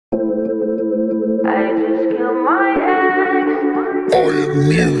I just killed my ex. Oh, your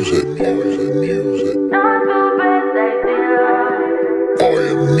music, music. Not the best idea. Oh,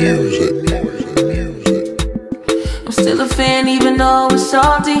 your music, music. I'm still a fan even though it's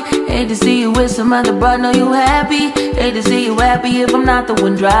salty. Hate to see you with some other broad, know you happy. Hate to see you happy if I'm not the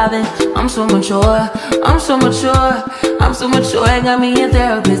one driving. I'm so mature, I'm so mature, I'm so mature. I got me a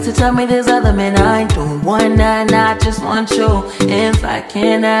therapist to tell me there's other men I don't want, and I just want you. If I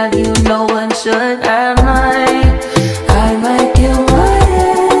can't have you, no one should. I might kill my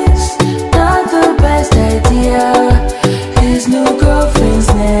ex. Not the best idea. His new girlfriend's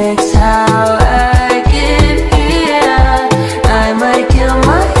next. How I get here? I might kill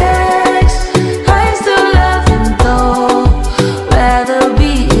my ex. I still love him though. Rather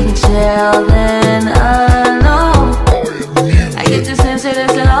be in jail than alone. I get the sense that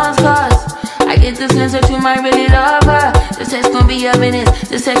it's a lost cause. I get the sense that you might really love her. This text gon' be evidence.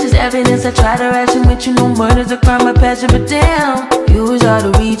 This text is evidence. I try to ration with you. No murder's a crime of passion, but damn, you was out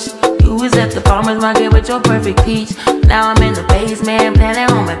of reach. You was at the farmer's market with your perfect peach. Now I'm in the basement, planning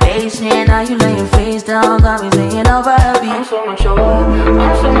on my patient. Now you laying face down, got me singing over a beat. I'm so mature,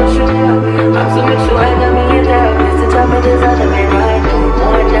 I'm so mature, I'm so mature. I got me a therapist to tell me there's other men right now.